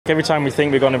Every time we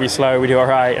think we're going to be slow, we do all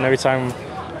right, and every time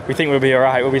we think we'll be all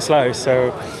right, we'll be slow.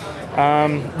 So,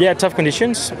 yeah, tough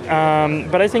conditions.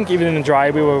 But I think even in the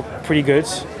dry, we were pretty good.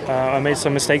 I made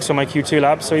some mistakes on my Q2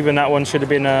 lap, so even that one should have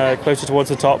been closer towards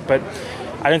the top. But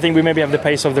I don't think we maybe have the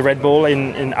pace of the Red Bull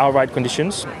in outright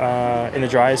conditions, in the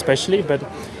dry especially. But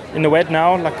in the wet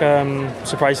now, like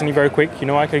surprisingly very quick. You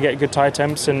know, I could get good tire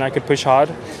temps and I could push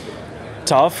hard.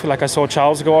 Tough. Like I saw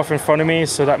Charles go off in front of me,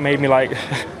 so that made me like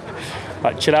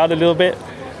chill out a little bit.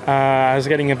 I was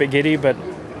getting a bit giddy, but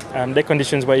they're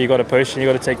conditions where you got to push and you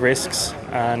got to take risks,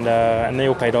 and they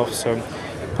all paid off. So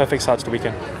perfect start to the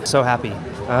weekend. So happy.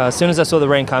 As soon as I saw the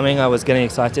rain coming, I was getting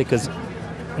excited because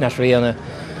naturally on the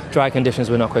dry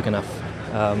conditions we're not quick enough.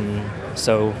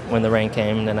 So when the rain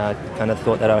came, then I kind of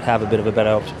thought that I would have a bit of a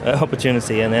better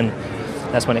opportunity, and then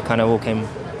that's when it kind of all came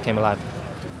alive.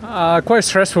 Quite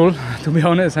stressful, to be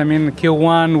honest. I mean,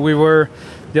 Q1 we were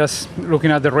just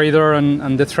looking at the radar,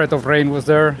 and the threat of rain was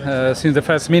there since the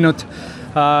first minute.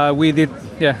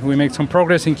 We made some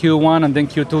progress in Q1 and then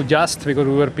Q2 just because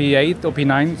we were P8 or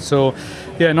P9. So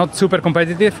yeah, not super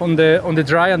competitive on the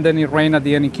dry, and then it rained at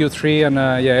the end in Q3, and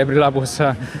every lap was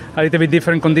a little bit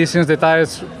different conditions. The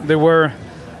tires, they were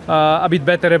a bit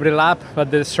better every lap,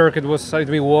 but the circuit was a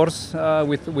little bit worse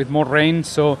with more rain.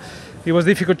 So it was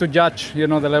difficult to judge, you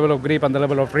know, the level of grip and the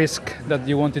level of risk that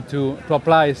you wanted to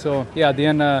apply. So yeah, at the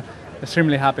end,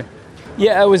 extremely happy.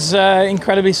 Yeah, it was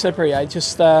incredibly slippery. I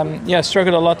just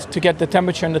struggled a lot to get the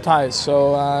temperature in the tires.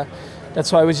 So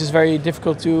that's why it was just very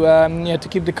difficult to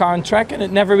keep the car on track, and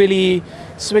it never really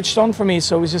switched on for me.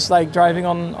 So it was just like driving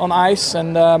on ice,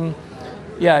 and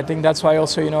I think that's why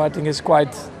also, you know, I think it's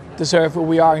quite deserved where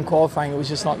we are in qualifying. It was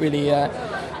just not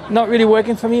really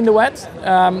working for me in the wet,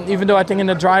 even though I think in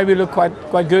the dry we look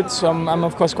quite good, so I'm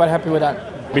of course quite happy with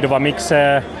that. Bit of a mixed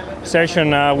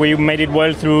session. We made it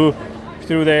well through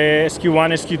the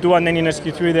SQ1, SQ2, and then in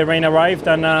SQ3 the rain arrived,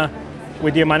 and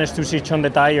we did manage to switch on the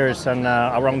tires, and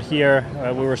around here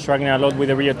we were struggling a lot with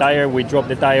the rear tire. We dropped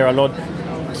the tire a lot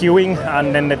queuing,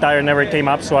 and then the tire never came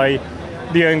up, so I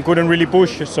couldn't really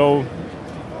push. So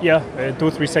yeah,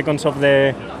 2-3 seconds of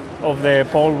the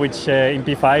pole, which in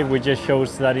P5, which just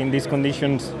shows that in these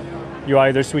conditions you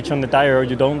either switch on the tire or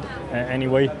you don't.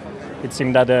 Anyway, it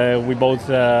seemed that we both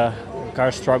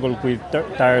cars struggled with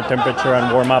tire temperature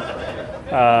and warm up.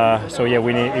 So yeah,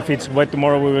 if it's wet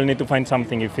tomorrow, we will need to find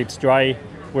something. If it's dry,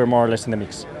 we're more or less in the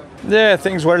mix. Yeah,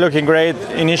 things were looking great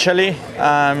initially.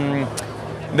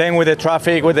 Then with the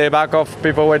traffic, with the back of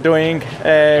people were doing,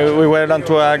 we were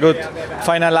onto a good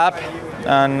final lap,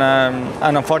 and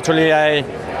unfortunately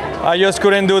I just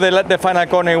couldn't do the final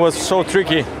corner. It was so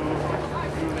tricky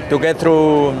to get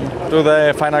through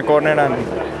the final corner,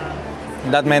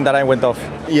 and that meant that I went off.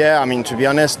 Yeah, I mean, to be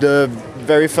honest, the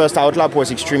very first outlap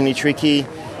was extremely tricky,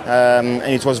 and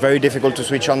it was very difficult to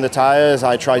switch on the tires.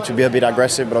 I tried to be a bit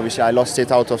aggressive, but obviously I lost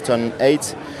it out of turn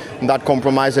 8. And that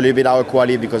compromised a little bit our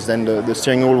quali, because then the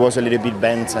steering wheel was a little bit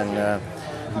bent.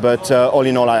 But all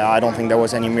in all, I don't think there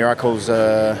was any miracles.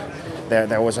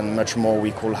 There wasn't much more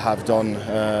we could have done.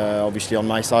 Obviously on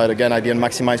my side, again, I didn't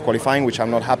maximize qualifying, which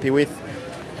I'm not happy with.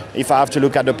 If I have to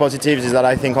look at the positives, is that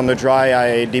I think on the dry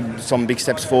I did some big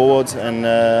steps forward, and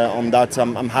on that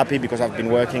I'm happy, because I've been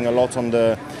working a lot on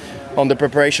the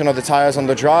preparation of the tires on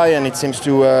the dry, and it seems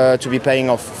to be paying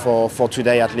off for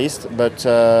today at least. But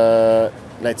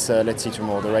let's see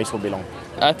tomorrow. The race will be long.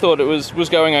 I thought it was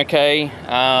going okay,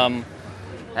 and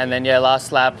then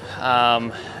last lap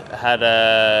had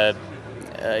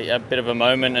a bit of a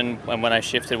moment, and when I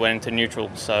shifted, went into neutral.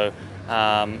 So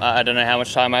I don't know how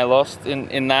much time I lost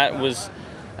in that. It was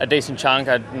a decent chunk,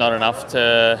 not enough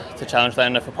to challenge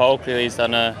Lando for pole. Clearly he's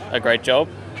done a great job,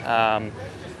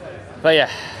 but yeah,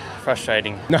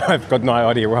 frustrating. No, I've got no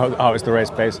idea how is the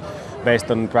race pace based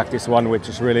on practice one, which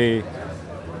is really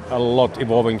a lot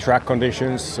evolving track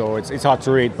conditions, so it's hard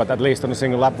to read, but at least on a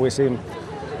single lap we seem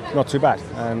not too bad,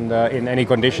 and in any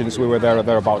conditions we were there or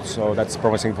thereabouts, so that's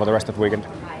promising for the rest of the weekend.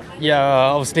 Yeah,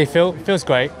 obviously feels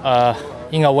great.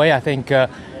 In a way, I think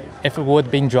if it would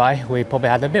have been dry, we probably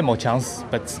had a bit more chance.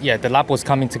 But yeah, the lap was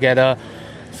coming together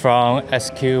from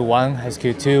SQ1,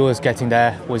 SQ2 was getting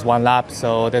there with one lap,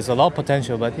 so there's a lot of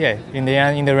potential. But yeah, in the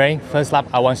end, in the rain, first lap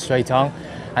I went straight on,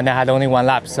 and I had only one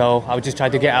lap, so I would just try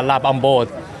to get a lap on board.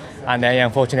 And then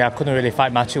unfortunately I couldn't really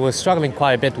fight much. It was struggling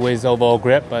quite a bit with overall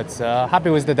grip, but happy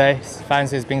with the day.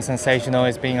 Fans, it's been sensational,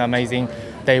 it's been amazing.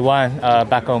 Day one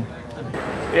back home.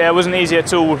 Yeah, it wasn't easy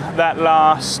at all. That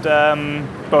last,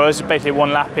 it was basically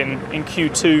one lap in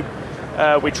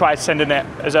Q2. We tried sending it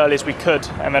as early as we could,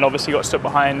 and then obviously got stuck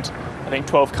behind. I think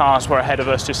 12 cars were ahead of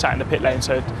us, just sat in the pit lane.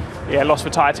 So yeah, lost for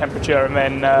tyre temperature, and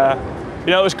then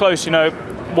it was close.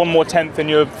 one more tenth and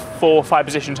you're 4 or 5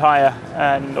 positions higher,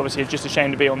 and obviously it's just a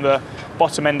shame to be on the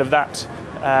bottom end of that.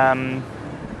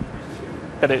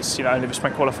 But it's only the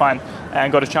sprint qualifying,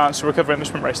 and got a chance to recover in the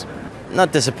sprint race.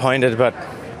 Not disappointed, but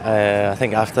I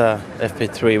think after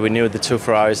FP3 we knew the 2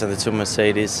 Ferraris and the 2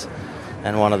 Mercedes,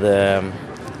 and one of the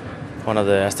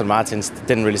Aston Martins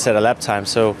didn't really set a lap time.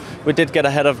 So we did get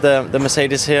ahead of the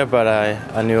Mercedes here, but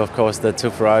I knew of course the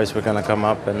 2 Ferraris were going to come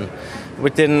up, and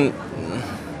we didn't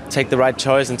take the right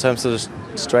choice in terms of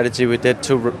the strategy. We did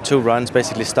two runs,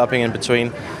 basically stopping in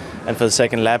between. And for the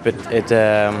second lap,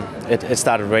 it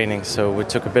started raining, so we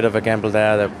took a bit of a gamble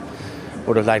there that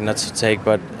would have liked not to take.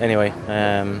 But anyway,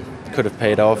 could have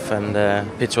paid off, and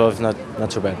P12 not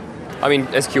too bad. I mean,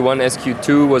 SQ1,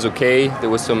 SQ2 was okay. There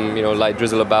was some light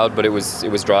drizzle about, but it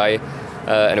was dry,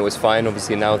 and it was fine.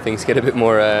 Obviously now things get a bit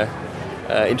more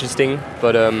interesting,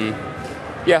 but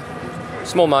yeah,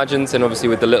 small margins, and obviously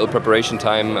with the little preparation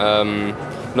time,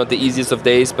 not the easiest of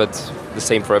days, but the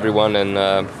same for everyone, and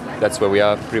that's where we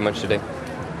are pretty much today.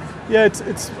 Yeah,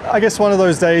 it's I guess one of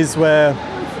those days where,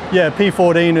 yeah,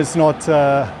 P14 is not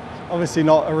obviously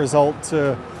not a result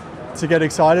to get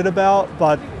excited about,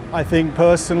 but I think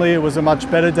personally it was a much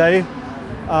better day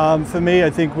for me. I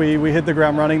think we hit the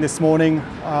ground running this morning.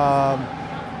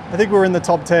 I think we were in the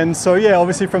top 10, so yeah,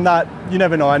 obviously from that you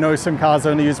never know. I know some cars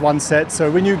only use one set, so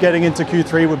we knew getting into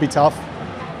Q3 would be tough,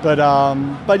 but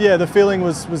yeah, the feeling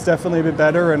was definitely a bit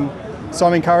better, and so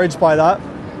I'm encouraged by that.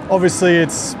 Obviously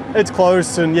it's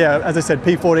close, and yeah, as I said,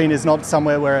 P14 is not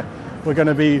somewhere where we're going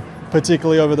to be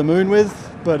particularly over the moon with,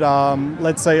 but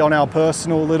let's say on our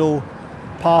personal little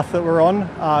path that we're on,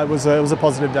 it was a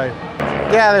positive day.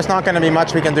 Yeah, there's not going to be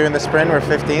much we can do in the sprint. We're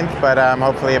 15th, but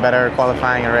hopefully a better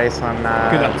qualifying and race on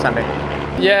Sunday.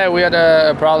 Yeah, we had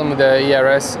a problem with the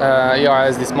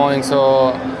ERS this morning,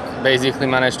 so basically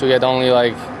managed to get only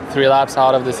like 3 laps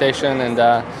out of the session, and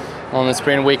on the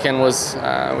sprint weekend was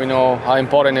we know how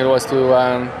important it was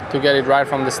to get it right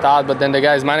from the start, but then the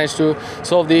guys managed to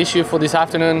solve the issue for this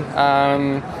afternoon,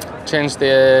 changed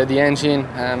the engine,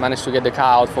 managed to get the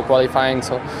car out for qualifying,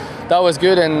 so that was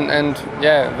good, and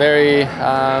yeah, very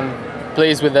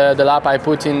pleased with the lap I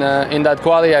put in that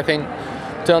quali. I think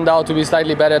turned out to be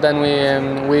slightly better than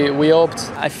we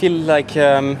hoped. I feel like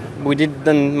we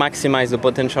didn't maximize the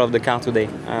potential of the car today.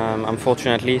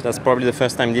 Unfortunately, that's probably the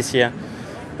first time this year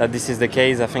that this is the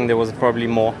case. I think there was probably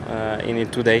more in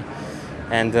it today,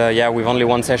 and yeah, with only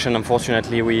one session,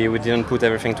 unfortunately, we didn't put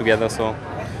everything together. So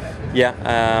yeah,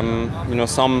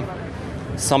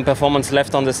 some performance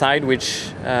left on the side,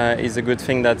 which is a good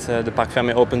thing that the Parc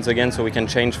Fermé opens again, so we can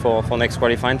change for next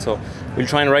qualifying. So we'll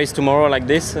try and race tomorrow like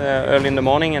this early in the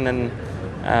morning, and then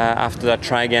after that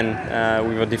try again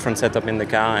with a different setup in the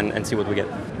car and see what we get.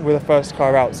 We're the first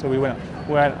car out, so we went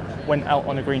out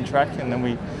on a green track, and then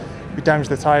we damaged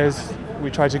the tyres. We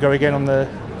tried to go again on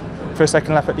for a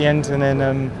second lap at the end, and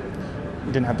then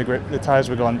we didn't have the grip. The tyres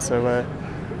were gone. So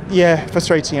yeah,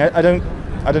 frustrating. I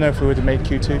don't know if we would have made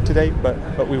Q2 today,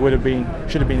 but we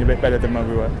should have been a bit better than where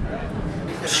we were.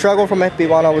 Struggle from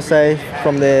FP1, I would say,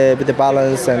 with the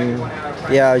balance, and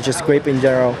yeah, just grip in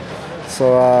general.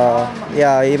 So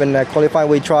yeah, even qualifying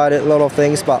we tried a lot of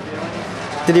things, but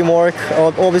didn't work.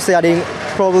 Obviously, I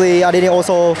didn't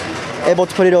also able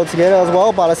to put it all together as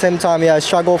well, but at the same time, yeah,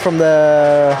 struggle from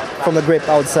the grip,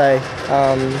 I would say.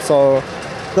 So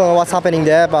don't know what's happening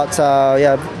there, but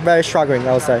yeah, very struggling,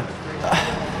 I would say.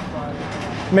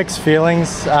 Mixed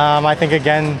feelings. I think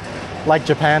again, like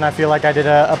Japan, I feel like I did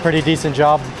a pretty decent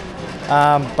job,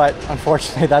 but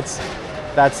unfortunately, that's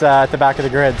at the back of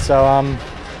the grid. So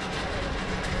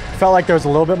felt like there was a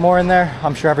little bit more in there.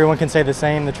 I'm sure everyone can say the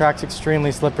same. The track's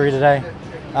extremely slippery today,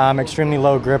 extremely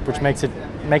low grip, which makes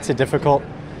it difficult.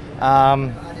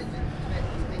 But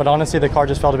honestly, the car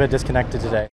just felt a bit disconnected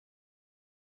today.